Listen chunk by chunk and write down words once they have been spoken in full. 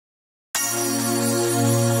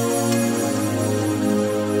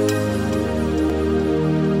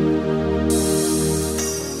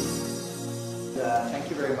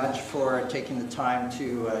taking the time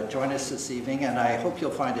to join us this evening, and I hope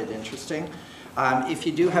you'll find it interesting. If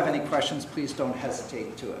you do have any questions, please don't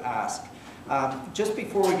hesitate to ask. Just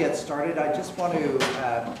before we get started, I just want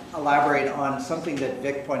to elaborate on something that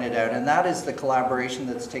Vic pointed out, and that is the collaboration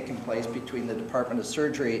that's taken place between the Department of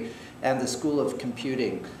Surgery and the School of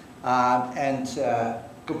Computing.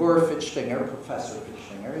 Gabor Fichtlinger, Professor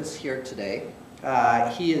Fichtlinger, is here today.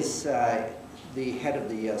 He is the head of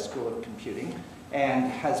the School of Computing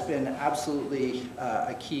and has been absolutely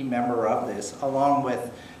a key member of this, along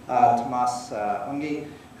with Tomas Engel,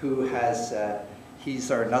 who has,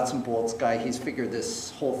 he's our nuts and bolts guy. He's figured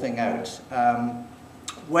this whole thing out.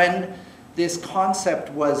 When this concept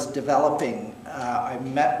was developing, I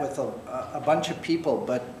met with a bunch of people,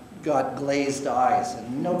 but got glazed eyes,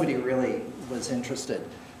 and nobody really was interested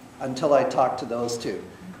until I talked to those two.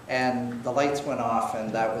 And the lights went off,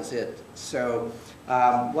 and that was it. So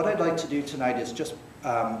what I'd like to do tonight is just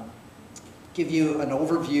give you an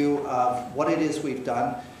overview of what it is we've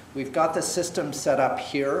done. We've got the system set up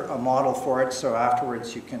here, a model for it, so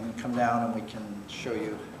afterwards you can come down and we can show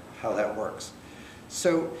you how that works.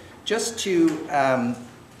 So just to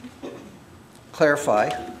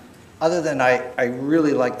clarify, other than I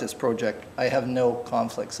really like this project, I have no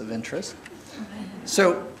conflicts of interest.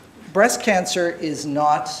 So breast cancer is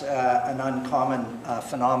not an uncommon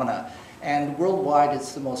phenomena, and worldwide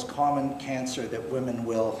it's the most common cancer that women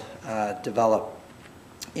will develop.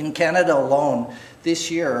 In Canada alone, this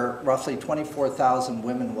year, roughly 24,000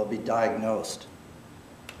 women will be diagnosed.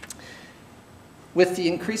 With the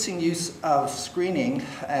increasing use of screening,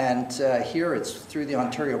 and here it's through the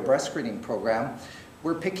Ontario Breast Screening Program,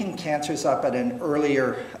 we're picking cancers up at an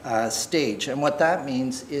earlier stage. And what that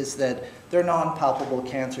means is that they're non-palpable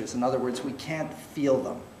cancers. In other words, we can't feel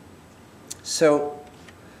them. So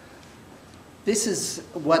this is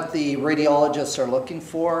what the radiologists are looking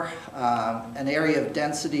for, an area of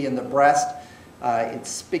density in the breast. It's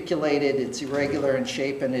spiculated, it's irregular in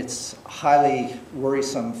shape, and it's highly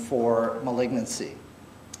worrisome for malignancy.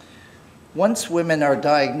 Once women are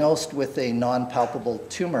diagnosed with a non-palpable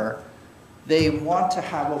tumor, they want to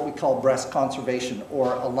have what we call breast conservation,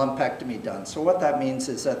 or a lumpectomy done. So what that means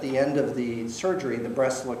is at the end of the surgery, the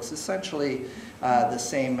breast looks essentially the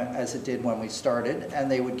same as it did when we started, and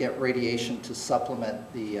they would get radiation to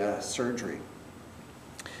supplement the surgery.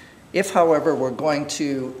 If, however, we're going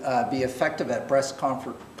to be effective at breast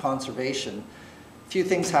conservation, a few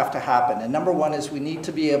things have to happen. And number one is we need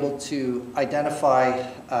to be able to identify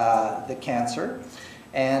the cancer.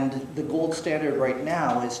 And the gold standard right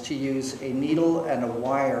now is to use a needle and a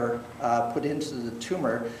wire put into the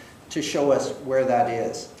tumor to show us where that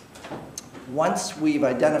is. Once we've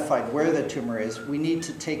identified where the tumor is, we need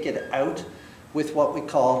to take it out with what we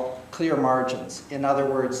call clear margins. In other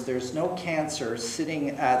words, there's no cancer sitting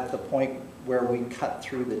at the point where we cut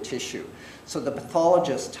through the tissue. So the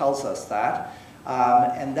pathologist tells us that,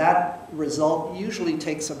 and that result usually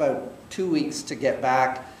takes about 2 weeks to get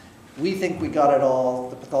back. We think we got it all.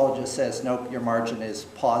 The pathologist says, nope, your margin is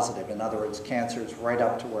positive. In other words, cancer is right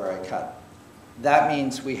up to where I cut. That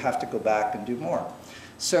means we have to go back and do more.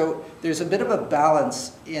 So there's a bit of a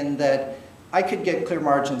balance in that I could get clear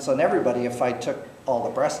margins on everybody if I took all the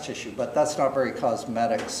breast tissue, but that's not very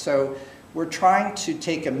cosmetic. So we're trying to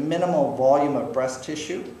take a minimal volume of breast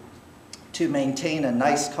tissue to maintain a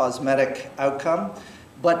nice cosmetic outcome,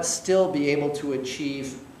 but still be able to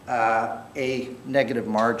achieve a negative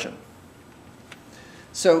margin.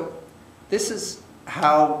 So this is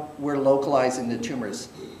how we're localizing the tumors.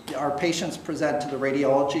 Our patients present to the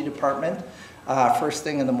radiology department first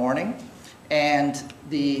thing in the morning, and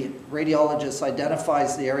the radiologist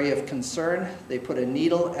identifies the area of concern. They put a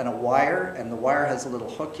needle and a wire, and the wire has a little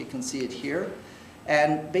hook. You can see it here.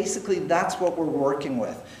 And basically that's what we're working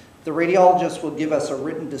with. The radiologist will give us a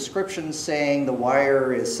written description saying the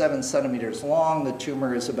wire is 7 centimeters long, the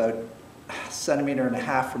tumor is about 1.5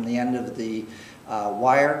 centimeters from the end of the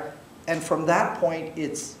wire, and from that point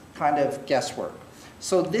it's kind of guesswork.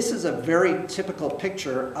 So this is a very typical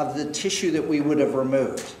picture of the tissue that we would have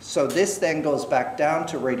removed. So this then goes back down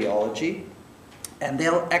to radiology, and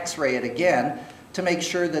they'll x-ray it again to make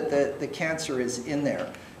sure that the cancer is in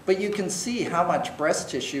there. But you can see how much breast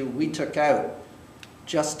tissue we took out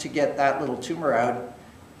just to get that little tumor out,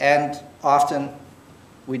 and often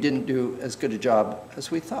we didn't do as good a job as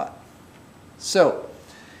we thought. So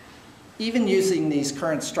even using these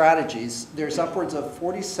current strategies, there's upwards of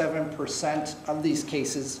 47% of these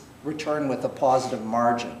cases return with a positive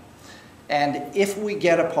margin. And if we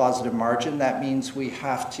get a positive margin, that means we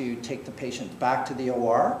have to take the patient back to the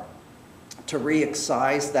OR to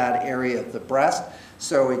re-excise that area of the breast.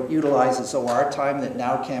 So it utilizes OR time that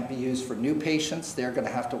now can't be used for new patients. They're going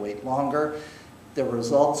to have to wait longer. The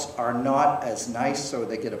results are not as nice, so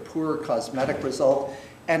they get a poorer cosmetic result,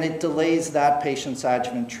 and it delays that patient's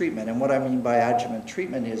adjuvant treatment. And what I mean by adjuvant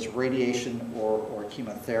treatment is radiation or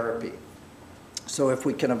chemotherapy. So if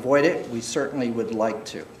we can avoid it, we certainly would like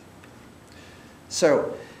to.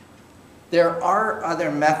 So there are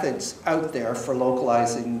other methods out there for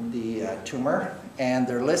localizing the tumor, and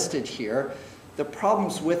they're listed here. The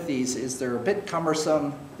problems with these is they're a bit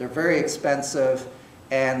cumbersome, they're very expensive,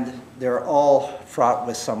 and they're all fraught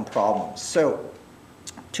with some problems. So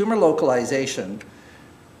tumor localization,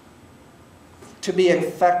 to be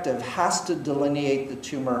effective, has to delineate the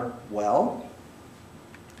tumor well,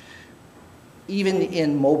 even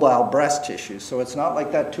in mobile breast tissue. So it's not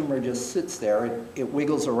like that tumor just sits there. It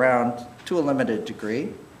wiggles around to a limited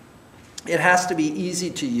degree. It has to be easy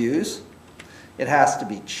to use. It has to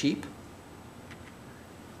be cheap.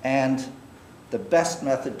 And the best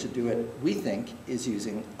method to do it, we think, is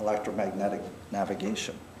using electromagnetic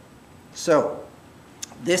navigation. So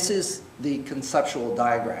this is the conceptual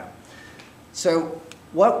diagram. So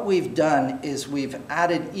what we've done is we've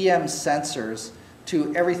added EM sensors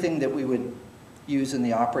to everything that we would use in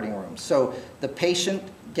the operating room. So the patient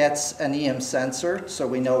gets an EM sensor, so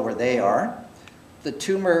we know where they are. The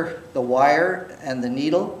tumor, the wire, and the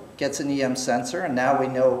needle gets an EM sensor, and now we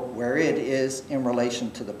know where it is in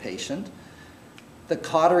relation to the patient. The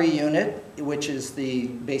cautery unit, which is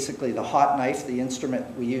basically the hot knife, the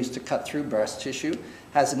instrument we use to cut through breast tissue,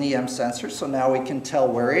 has an EM sensor, so now we can tell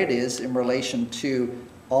where it is in relation to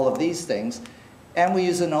all of these things. And we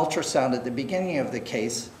use an ultrasound at the beginning of the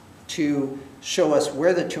case to show us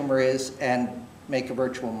where the tumor is and make a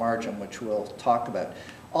virtual margin, which we'll talk about.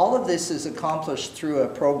 All of this is accomplished through a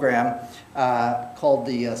program called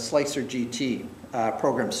the Slicer GT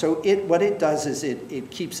program. So what it does is it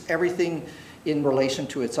keeps everything in relation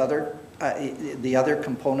to its the other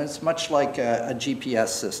components, much like a GPS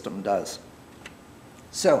system does.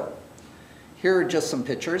 So here are just some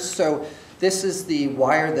pictures. So this is the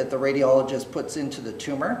wire that the radiologist puts into the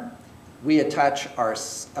tumor. We attach our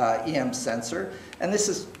EM sensor, and this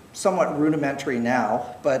is somewhat rudimentary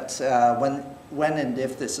now, but when and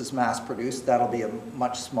if this is mass produced, that'll be a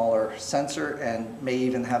much smaller sensor and may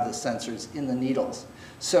even have the sensors in the needles.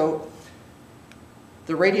 So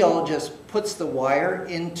the radiologist puts the wire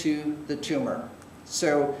into the tumor.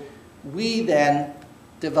 So we then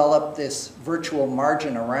develop this virtual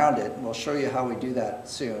margin around it, and we'll show you how we do that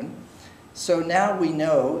soon. So now we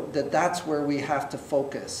know that that's where we have to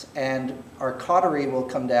focus, and our cautery will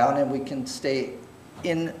come down and we can stay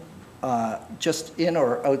in, just in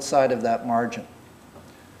or outside of that margin.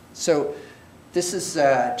 So this is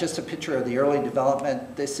just a picture of the early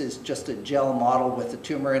development. This is just a gel model with a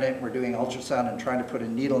tumor in it. We're doing ultrasound and trying to put a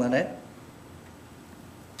needle in it.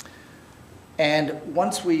 And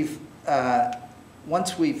once we've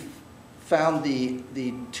found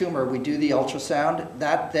the tumor, we do the ultrasound.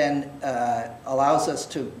 That then allows us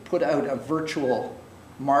to put out a virtual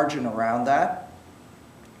margin around that.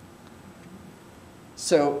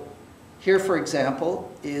 So here, for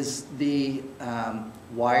example, is the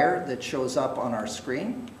wire that shows up on our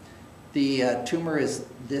screen. The tumor is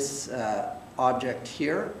this object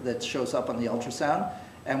here that shows up on the ultrasound,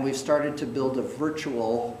 and we've started to build a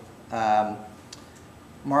virtual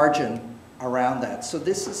margin around that. So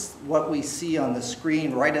this is what we see on the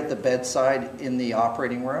screen right at the bedside in the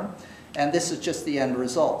operating room, and this is just the end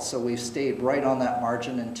result. So we've stayed right on that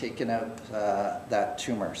margin and taken out that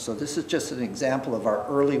tumor. So this is just an example of our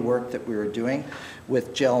early work that we were doing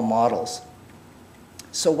with gel models.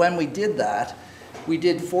 So when we did that, we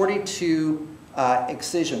did 42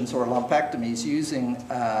 excisions or lumpectomies using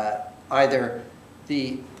either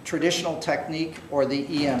the traditional technique or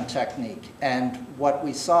the EM technique. And what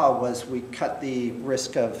we saw was we cut the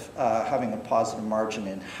risk of having a positive margin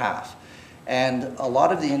in half. And a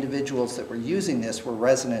lot of the individuals that were using this were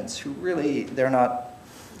residents who really, they're not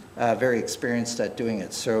very experienced at doing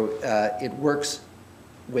it. So it works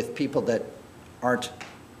with people that aren't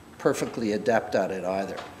perfectly adept at it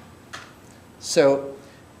either. So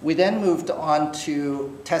we then moved on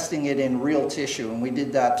to testing it in real tissue, and we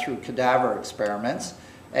did that through cadaver experiments.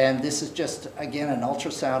 And this is just, again, an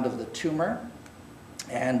ultrasound of the tumor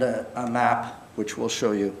and a map, which we'll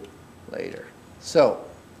show you later. So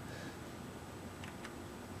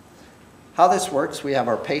how this works, we have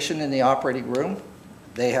our patient in the operating room.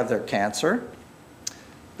 They have their cancer.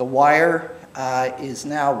 The wire is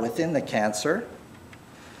now within the cancer.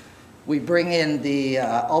 We bring in the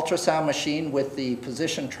ultrasound machine with the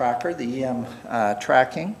position tracker, the EM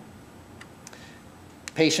tracking.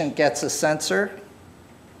 Patient gets a sensor.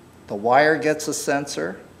 The wire gets a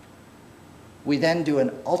sensor. We then do an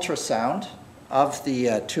ultrasound of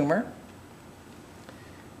the tumor.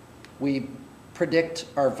 We predict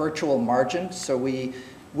our virtual margin. So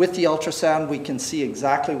with the ultrasound, we can see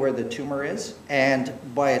exactly where the tumor is. And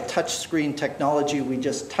by a touch screen technology, we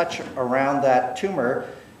just touch around that tumor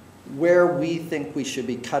where we think we should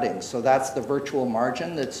be cutting. So that's the virtual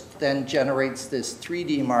margin that then generates this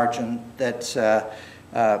 3D margin that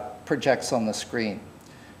projects on the screen.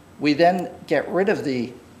 We then get rid of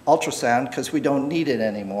the ultrasound because we don't need it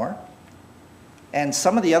anymore. And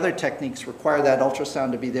some of the other techniques require that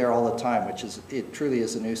ultrasound to be there all the time, it truly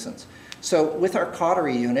is a nuisance. So with our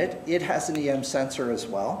cautery unit, it has an EM sensor as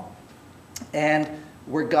well. And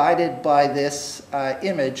we're guided by this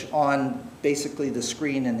image on basically the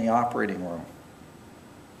screen in the operating room.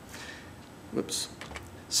 Whoops.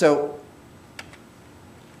 So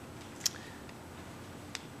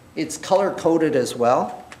it's color-coded as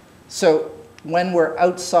well. So when we're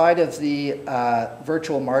outside of the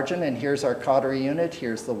virtual margin, and here's our cautery unit,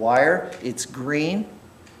 here's the wire, it's green.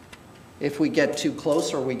 If we get too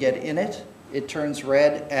close or we get in it, it turns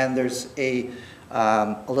red, and there's a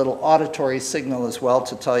little auditory signal as well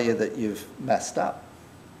to tell you that you've messed up.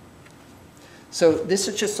 So this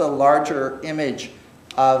is just a larger image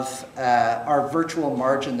of our virtual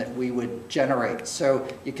margin that we would generate. So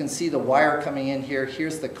you can see the wire coming in here.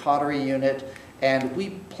 Here's the cautery unit. And we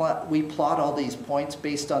plot all these points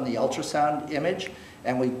based on the ultrasound image.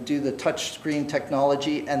 And we do the touch screen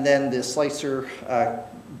technology. And then the slicer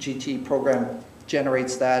GT program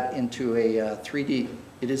generates that into a 3D.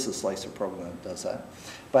 It is a slicer program that does that.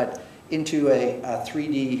 But into a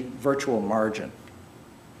 3D virtual margin.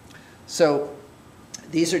 So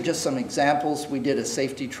these are just some examples. We did a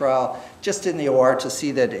safety trial just in the OR to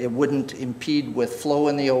see that it wouldn't impede with flow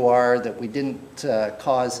in the OR, that we didn't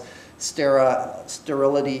cause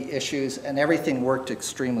sterility issues, and everything worked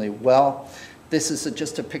extremely well. This is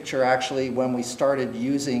just a picture actually when we started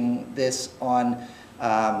using this on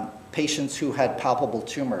patients who had palpable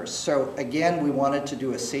tumors. So again, we wanted to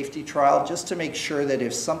do a safety trial just to make sure that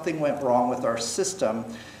if something went wrong with our system,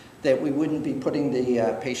 that we wouldn't be putting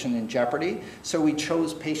the patient in jeopardy. So we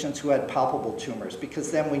chose patients who had palpable tumors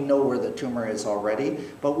because then we know where the tumor is already,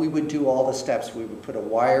 but we would do all the steps. We would put a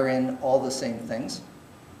wire in, all the same things.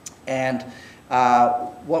 And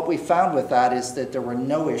what we found with that is that there were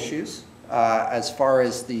no issues as far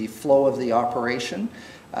as the flow of the operation.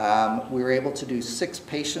 We were able to do 6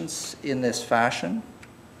 patients in this fashion.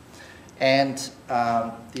 And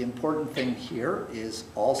the important thing here is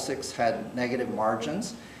all 6 had negative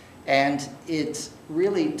margins. And it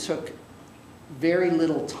really took very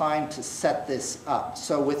little time to set this up.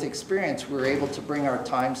 So with experience, we were able to bring our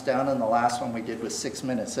times down, and the last one we did was 6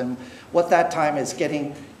 minutes. And what that time is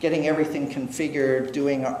getting everything configured,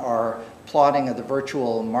 doing our plotting of the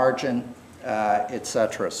virtual margin,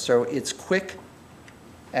 etc. So it's quick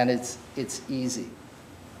and it's easy.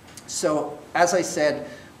 So as I said,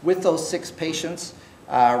 with those 6 patients,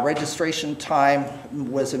 registration time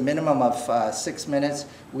was a minimum of 6 minutes.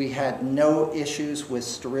 We had no issues with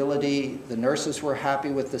sterility. The nurses were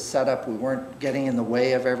happy with the setup. We weren't getting in the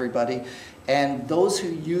way of everybody. And those who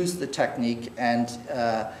used the technique, and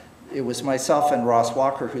it was myself and Ross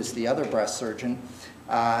Walker, who's the other breast surgeon,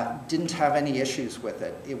 didn't have any issues with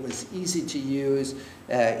it. It was easy to use.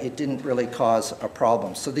 It didn't really cause a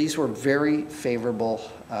problem. So these were very favorable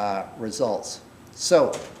results.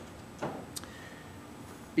 So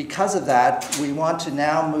because of that, we want to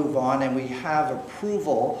now move on, and we have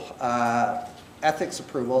approval, ethics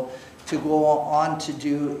approval, to go on to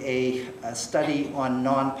do a study on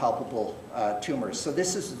non-palpable tumors. So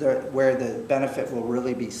this is where the benefit will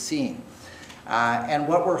really be seen. And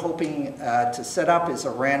what we're hoping to set up is a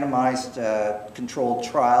randomized controlled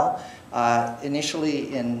trial,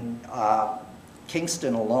 initially in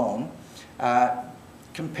Kingston alone,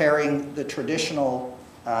 comparing the traditional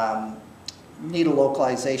needle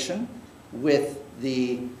localization with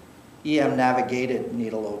the EM navigated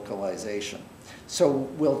needle localization. So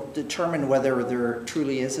we'll determine whether there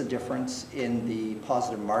truly is a difference in the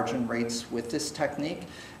positive margin rates with this technique,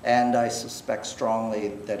 and I suspect strongly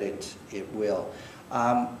that it will.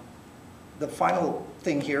 The final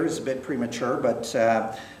thing here is a bit premature, but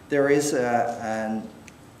there is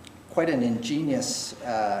quite an ingenious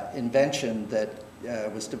invention that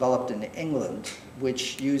was developed in England,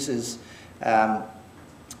 which uses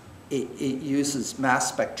it uses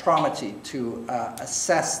mass spectrometry to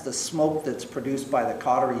assess the smoke that's produced by the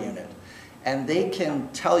cautery unit. And they can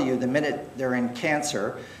tell you the minute they're in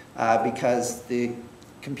cancer because the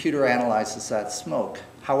computer analyzes that smoke.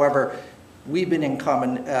 However, we've been in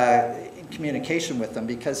communication with them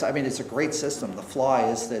because, I mean, it's a great system. The flaw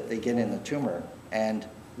is that they get in the tumor, and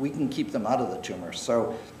we can keep them out of the tumor.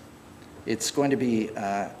 So it's going to be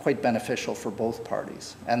quite beneficial for both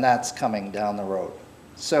parties, and that's coming down the road.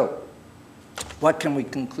 So what can we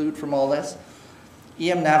conclude from all this?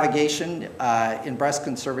 EM navigation in breast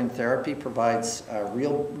conserving therapy provides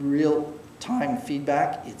real-time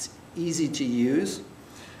feedback. It's easy to use.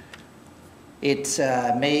 It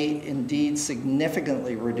may indeed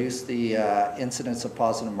significantly reduce the incidence of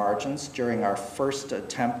positive margins during our first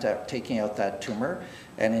attempt at taking out that tumor,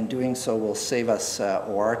 and in doing so will save us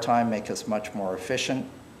OR time, make us much more efficient.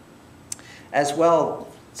 As well,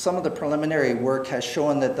 some of the preliminary work has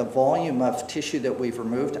shown that the volume of tissue that we've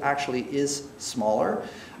removed actually is smaller,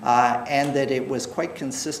 and that it was quite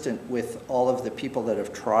consistent with all of the people that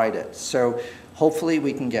have tried it. So hopefully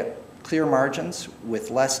we can get clear margins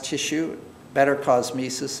with less tissue, better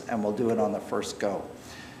cosmesis, and we'll do it on the first go.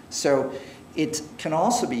 So it can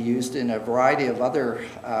also be used in a variety of other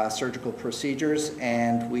surgical procedures,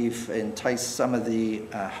 and we've enticed some of the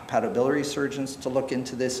hepatobiliary surgeons to look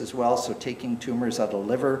into this as well. So taking tumors out of the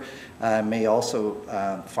liver may also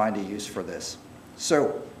find a use for this.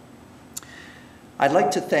 So I'd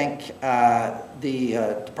like to thank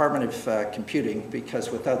the Department of Computing,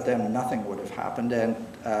 because without them nothing would have happened, and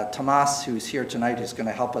Tomas, who's here tonight, who's going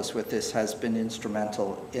to help us with this, has been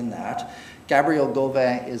instrumental in that. Gabriel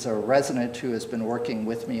Gauvin is a resident who has been working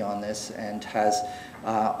with me on this and has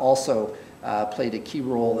also played a key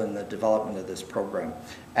role in the development of this program.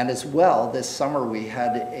 And as well, this summer we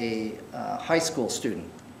had a high school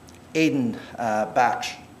student, Aidan Bach,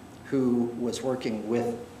 who was working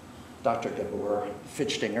with Dr. Gabor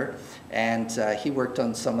Fichtinger, and he worked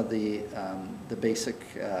on some of the basic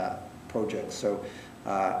projects. So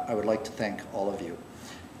I would like to thank all of you.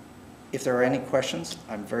 If there are any questions,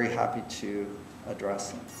 I'm very happy to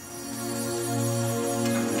address them.